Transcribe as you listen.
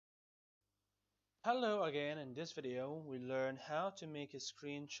Hello again. In this video we learn how to make a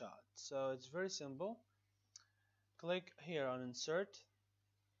screenshot. So it's very simple. Click here on insert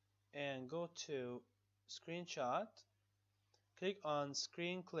and go to screenshot. Click on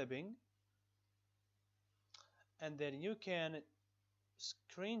screen clipping and then you can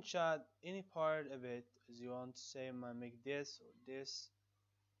screenshot any part of it as you want to say. I make this or this.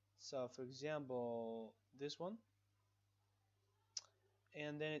 So for example this one,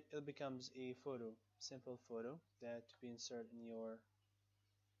 and then it becomes a photo, simple photo that to be inserted in your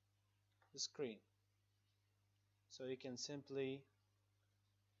screen. So you can simply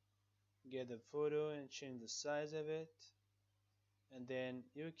get the photo and change the size of it, and then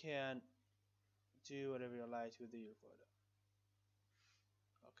you can do whatever you like with your photo.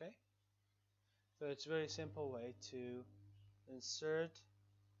 Okay, so it's a very simple way to insert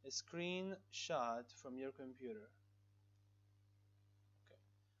a screenshot from your computer. Okay,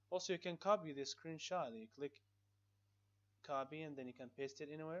 also you can copy the screenshot. You click copy and then you can paste it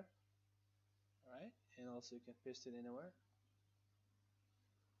anywhere. Alright, and also you can paste it anywhere.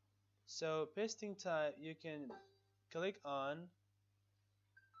 So pasting type, you can click on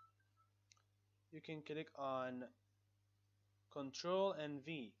Control and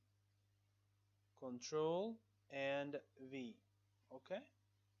V. Control and V. Okay?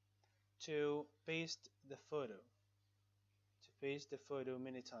 To paste the photo. To paste the photo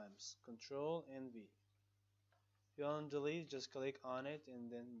many times. Control and V. If you want to delete, just click on it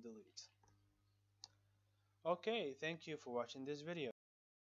and then delete. Okay, thank you for watching this video.